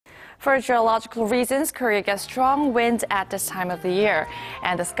For geological reasons, Korea gets strong winds at this time of the year,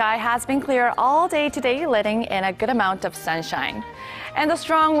 and the sky has been clear all day today, letting in a good amount of sunshine. And the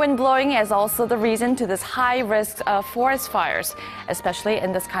strong wind blowing is also the reason to this high risk of forest fires, especially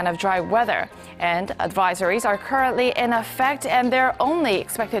in this kind of dry weather. And advisories are currently in effect, and they're only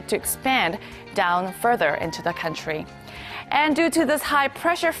expected to expand down further into the country. And due to this high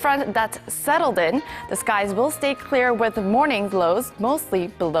pressure front that's settled in, the skies will stay clear with morning lows mostly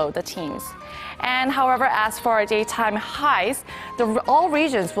below the teens. And however, as for our daytime highs, all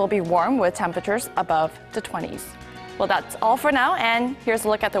regions will be warm with temperatures above the 20s. Well, that's all for now, and here's a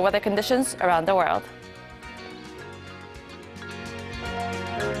look at the weather conditions around the world.